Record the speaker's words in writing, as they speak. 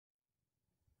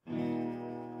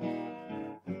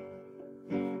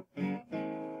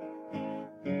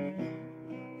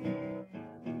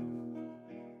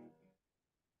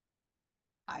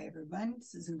Hi everyone,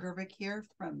 Susan Gervich here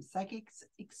from Psychics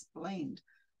Explained.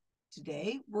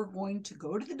 Today we're going to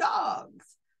go to the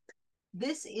dogs.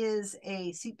 This is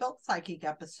a Seatbelt Psychic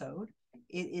episode.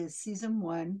 It is season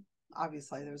 1.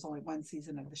 Obviously, there's only one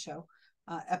season of the show.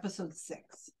 Episode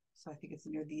 6. So I think it's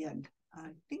near the end. I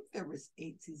think there was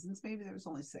 8 seasons. Maybe there was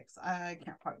only 6. I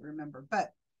can't quite remember.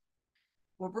 But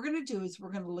what we're going to do is we're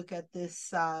going to look at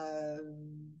this 2-3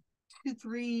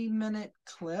 minute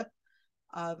clip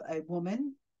of a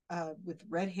woman with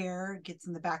red hair gets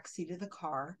in the back seat of the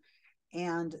car,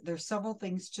 and there's several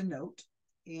things to note,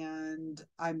 and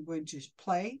I'm going to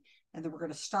play, and then we're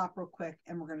going to stop real quick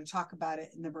and we're going to talk about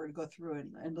it, and then we're going to go through it,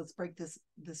 and let's break this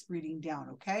reading down.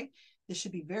 Okay, this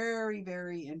should be very,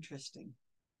 very interesting.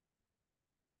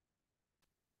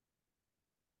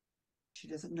 She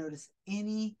doesn't notice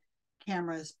any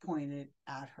cameras pointed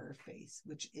at her face,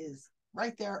 which is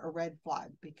right there a red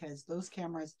flag, because those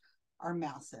cameras are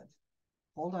massive.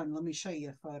 Hold on, let me show you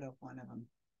a photo of one of them.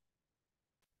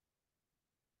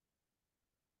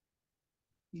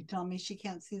 You tell me she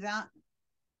can't see that?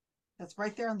 That's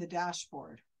right there on the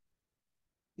dashboard.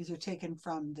 These are taken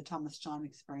from the Thomas John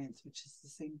experience, which is the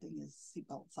same thing as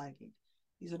Seatbelt Psychic.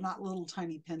 These are not little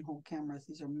tiny pinhole cameras.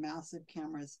 These are massive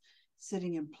cameras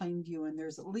sitting in plain view, and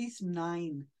there's at least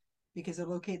 9 because they're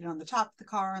located on the top of the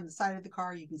car, on the side of the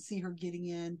car. You can see her getting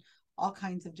in, all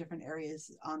kinds of different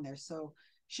areas on there. So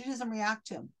she doesn't react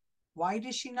to him. Why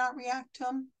does she not react to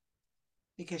him?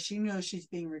 Because she knows she's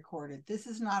being recorded. This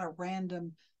is not a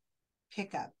random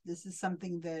pickup. This is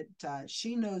something that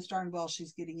she knows darn well.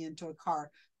 She's getting into a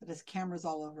car that has cameras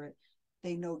all over it.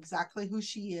 They know exactly who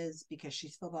she is because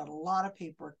she's filled out a lot of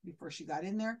paperwork before she got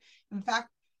in there. In fact,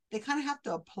 they kind of have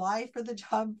to apply for the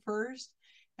job first,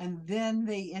 and then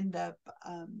they end up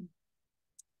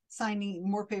signing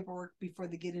more paperwork before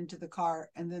they get into the car,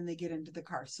 and then they get into the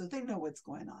car. So they know what's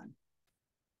going on.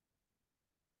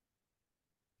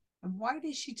 And why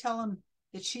does she tell him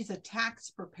that she's a tax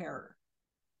preparer?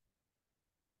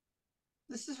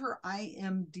 This is her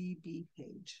IMDb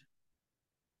page.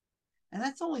 And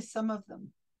that's only some of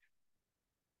them.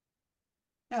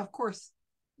 Now, of course,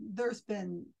 there's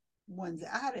been ones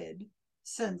added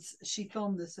since she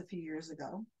filmed this a few years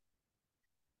ago.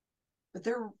 But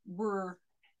there were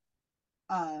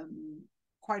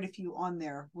quite a few on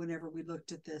there whenever we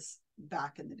looked at this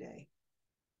back in the day.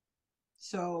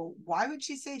 So why would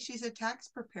she say she's a tax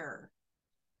preparer?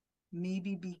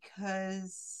 Maybe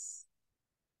because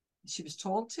she was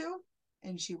told to,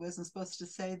 and she wasn't supposed to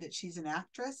say that she's an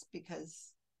actress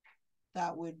because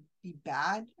that would be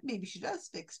bad. Maybe she does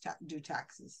do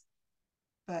taxes.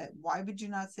 But why would you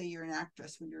not say you're an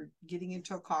actress when you're getting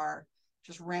into a car,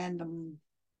 just random,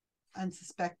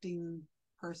 unsuspecting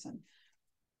person?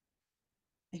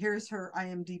 Here's her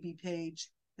IMDb page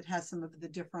that has some of the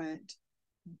different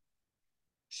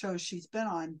shows she's been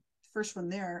on. The first one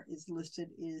there is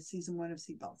listed is season 1 of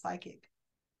Seatbelt Psychic.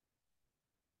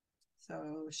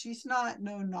 So she's not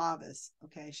no novice,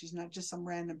 okay? She's not just some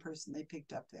random person they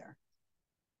picked up there.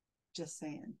 Just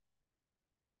saying.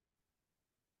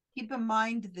 Keep in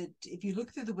mind that if you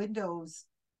look through the windows,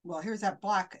 well, here's that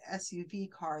black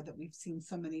SUV car that we've seen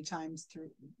so many times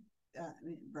through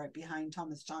right behind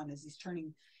Thomas John as he's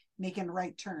making a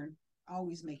right turn,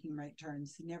 always making right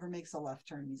turns. He never makes a left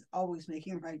turn. He's always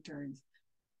making right turns.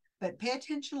 But pay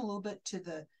attention a little bit to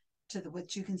the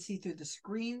what you can see through the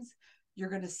screens. You're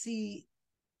going to see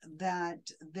that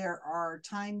there are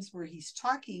times where he's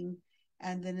talking,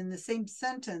 and then in the same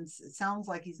sentence, it sounds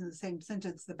like he's in the same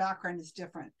sentence, the background is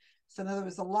different. So in other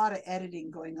words, a lot of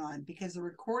editing going on because they're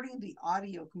recording the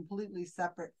audio completely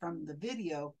separate from the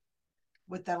video.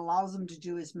 What that allows them to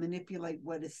do is manipulate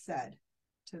what is said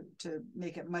to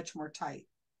make it much more tight.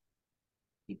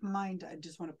 Keep in mind, I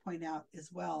just want to point out as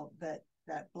well that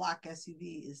that black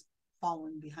SUV is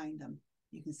following behind him.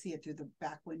 You can see it through the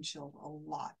back windshield a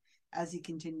lot as he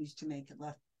continues to make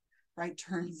right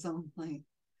turns only.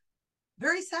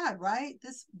 Very sad, right?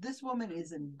 This woman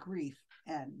is in grief,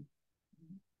 and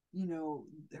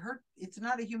it's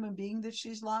not a human being that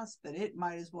she's lost, but it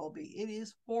might as well be. It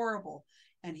is horrible.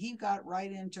 And he got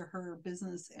right into her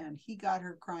business, and he got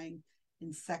her crying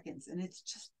in seconds. And it's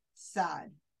just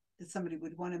sad that somebody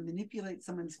would want to manipulate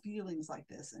someone's feelings like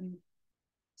this. And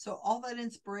so all that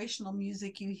inspirational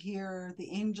music you hear,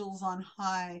 the angels on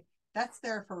high, that's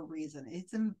there for a reason.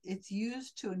 It's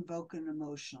used to invoke an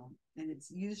emotional, and it's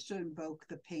used to invoke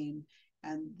the pain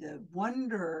and the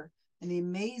wonder and the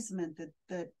amazement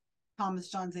that Thomas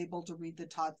John's able to read the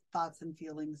thoughts and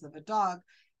feelings of a dog,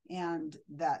 and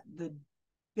that the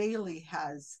Bailey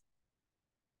has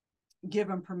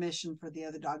given permission for the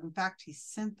other dog. In fact, he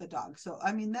sent the dog. So,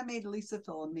 I mean, that made Lisa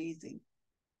feel amazing.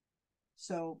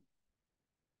 So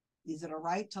is it all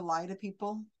right to lie to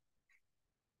people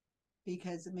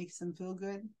because it makes them feel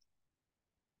good?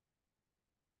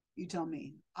 You tell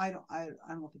me. I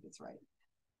don't think it's right.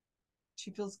 She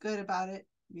feels good about it.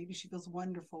 Maybe she feels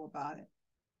wonderful about it.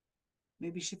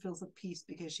 Maybe she feels at peace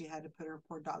because she had to put her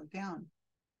poor dog down.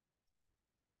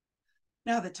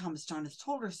 Now that Thomas John has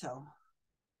told her so.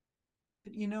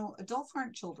 But adults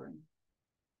aren't children.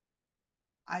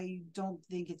 I don't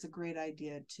think it's a great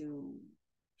idea to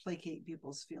placate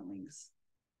people's feelings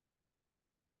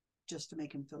just to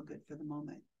make them feel good for the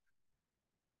moment.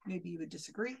 Maybe you would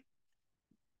disagree.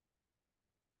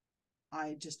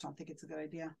 I just don't think it's a good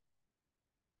idea.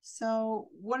 So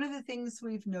one of the things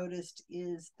we've noticed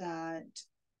is that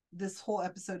this whole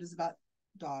episode is about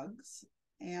dogs,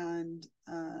 and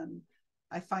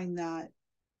I find that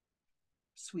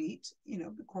sweet.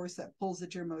 Of course, that pulls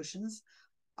at your emotions.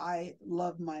 I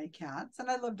love my cats, and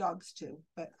I love dogs too,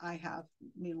 but I have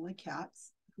mainly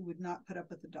cats who would not put up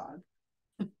with the dog.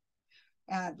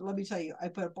 And let me tell you, I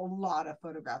put up a lot of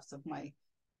photographs of my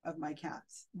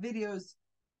cats, videos,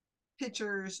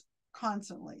 pictures,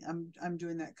 constantly. I'm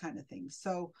doing that kind of thing.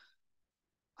 So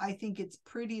I think it's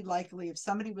pretty likely if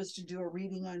somebody was to do a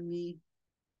reading on me,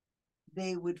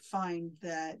 they would find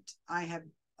that I have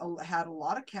had a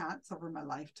lot of cats over my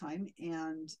lifetime,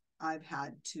 and I've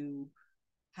had to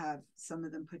have some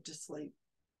of them put to sleep.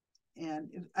 And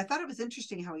I thought it was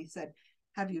interesting how he said,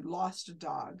 have you lost a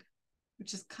dog?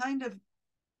 Which is kind of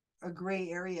a gray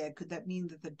area. Could that mean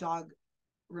that the dog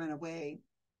ran away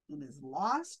and is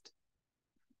lost?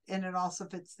 And it also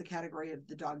fits the category of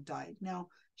the dog died. Now,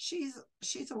 she's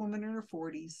a woman in her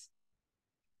 40s,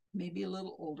 maybe a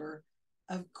little older.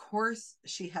 Of course,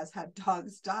 she has had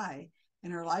dogs die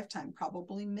in her lifetime,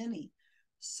 probably many.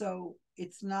 So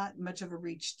it's not much of a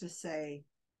reach to say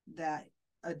that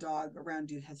a dog around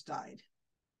you has died.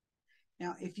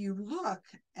 Now, if you look,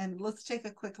 and let's take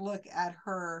a quick look at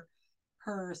her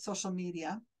social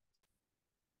media.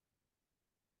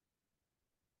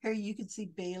 Here you can see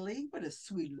Bailey. What a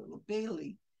sweet little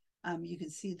Bailey. You can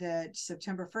see that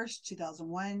September 1st,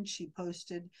 2001, she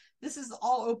posted. This is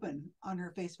all open on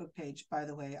her Facebook page, by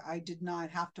the way. I did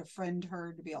not have to friend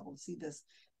her to be able to see this.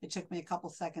 It took me a couple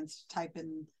seconds to type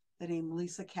in the name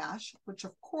Lisa Cash, which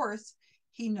of course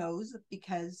he knows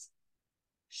because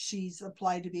she's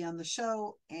applied to be on the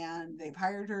show and they've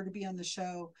hired her to be on the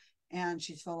show, and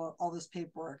she's filled out all this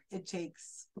paperwork. It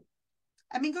takes,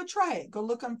 go try it. Go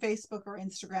look on Facebook or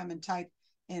Instagram and type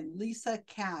in Lisa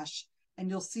Cash, and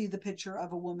you'll see the picture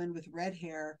of a woman with red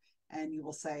hair, and you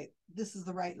will say, this is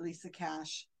the right Lisa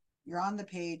Cash. You're on the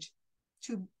page.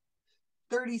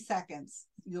 30 seconds,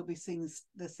 you'll be seeing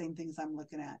the same things I'm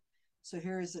looking at. So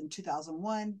here's in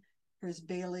 2001. Here's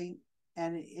Bailey,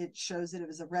 and it shows that it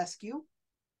was a rescue.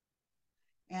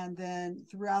 And then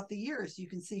throughout the years, you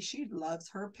can see she loves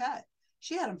her pet.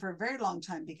 She had him for a very long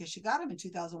time because she got him in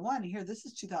 2001. And here, this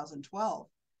is 2012.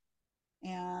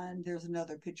 And there's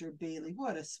another picture of Bailey.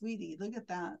 What a sweetie. Look at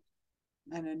that.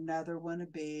 And another one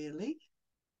of Bailey.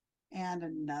 And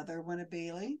another one of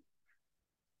Bailey.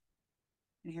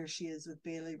 And here she is with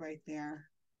Bailey right there.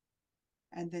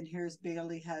 And then here's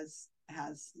Bailey has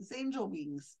his angel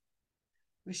wings.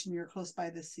 Wishing you're close by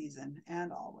this season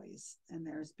and always. And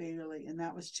there's Bailey. And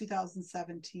that was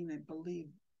 2017, I believe.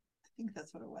 I think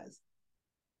that's what it was.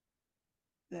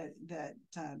 That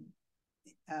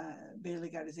Bailey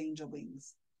got his angel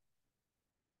wings.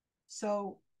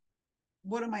 So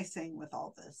what am I saying with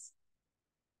all this?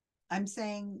 I'm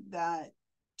saying that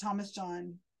Thomas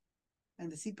John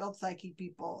and the Seatbelt Psychic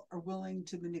people are willing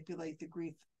to manipulate the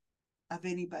grief of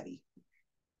anybody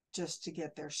just to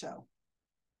get their show.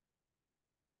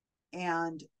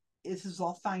 And this is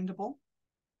all findable.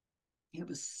 It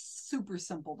was super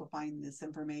simple to find this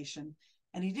information,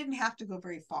 and he didn't have to go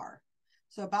very far.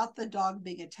 So about the dog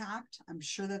being attacked, I'm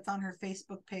sure that's on her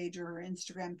Facebook page or her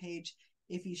Instagram page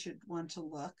if you should want to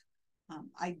look.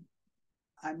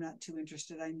 I'm not too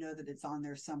interested. I know that it's on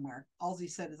there somewhere. All he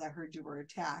said is, I heard you were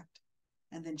attacked.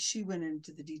 And then she went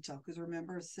into the detail, because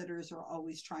remember, sitters are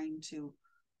always trying to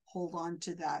hold on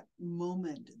to that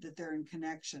moment that they're in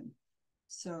connection.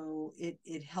 So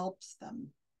it helps them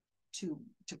to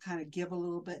kind of give a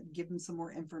little bit and give them some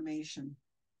more information.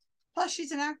 Plus,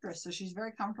 she's an actress, so she's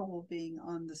very comfortable being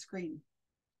on the screen.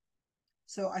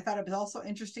 So I thought it was also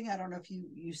interesting. I don't know if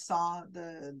you saw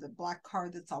the black car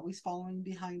that's always following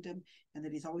behind him, and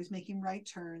that he's always making right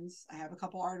turns. I have a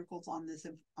couple articles on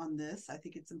this. I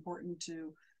think it's important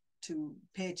to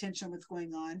pay attention to what's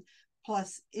going on.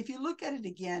 Plus, if you look at it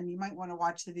again, you might want to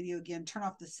watch the video again, turn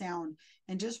off the sound,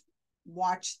 and just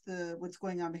watch what's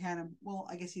going on behind him. Well,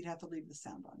 I guess you'd have to leave the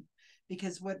sound on,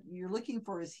 because what you're looking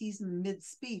for is he's in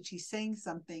mid-speech, he's saying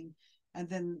something, and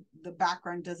then the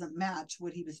background doesn't match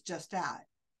what he was just at.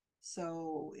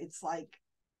 So it's like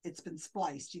it's been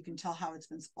spliced. You can tell how it's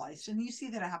been spliced. And you see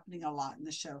that happening a lot in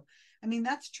the show. I mean,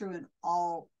 that's true in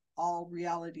all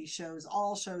reality shows,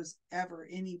 all shows ever,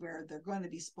 anywhere. They're going to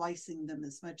be splicing them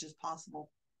as much as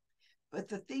possible. But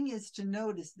the thing is to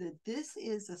notice that this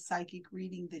is a psychic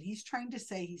reading that he's trying to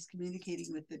say he's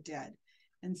communicating with the dead.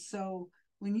 And so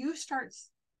when you start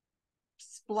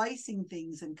splicing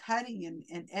things and cutting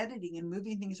and editing and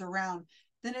moving things around,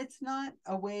 then it's not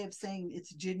a way of saying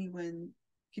it's genuine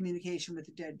communication with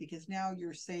the dead, because now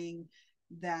you're saying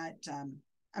that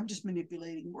I'm just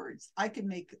manipulating words. I could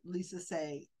make Lisa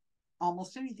say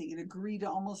almost anything and agree to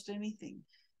almost anything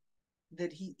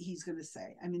that he's going to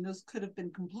say. I mean, those could have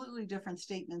been completely different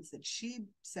statements that she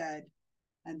said,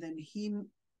 and then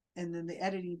the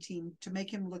editing team, to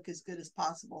make him look as good as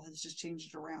possible, has just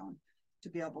changed it around to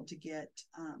be able to get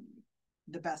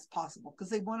the best possible, because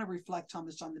they want to reflect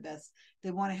Thomas John the best.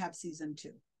 They want to have season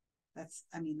 2. That's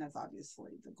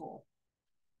obviously the goal.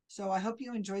 So I hope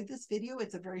you enjoyed this video.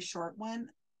 It's a very short one.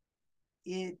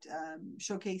 It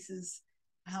showcases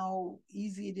how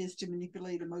easy it is to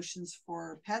manipulate emotions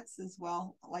for pets as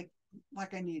well. Like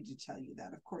I needed to tell you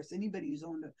that. Of course, anybody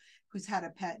who's had a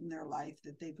pet in their life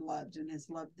that they've loved and has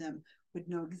loved them would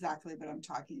know exactly what I'm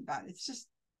talking about. It's just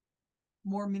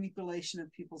more manipulation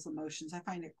of people's emotions. I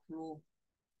find it cruel.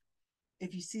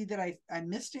 If you see that I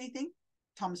missed anything,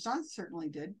 Thomas John certainly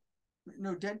did.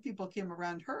 No dead people came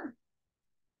around her.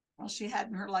 All she had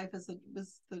in her life was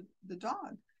the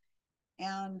dog.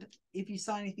 And if you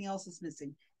saw anything else that's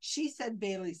missing, she said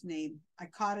Bailey's name. I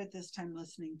caught it this time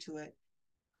listening to it,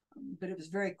 but it was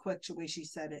very quick the way she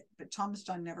said it. But Thomas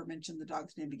John never mentioned the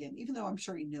dog's name again, even though I'm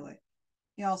sure he knew it.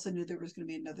 He also knew there was going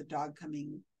to be another dog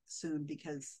coming soon,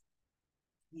 because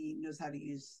he knows how to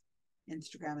use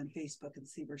Instagram and Facebook and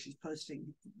see where she's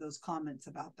posting those comments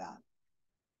about that.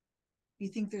 If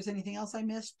you think there's anything else I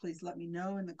missed, please let me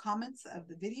know in the comments of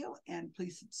the video, and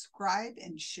please subscribe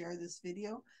and share this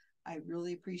video. I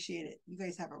really appreciate it. You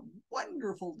guys have a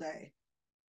wonderful day.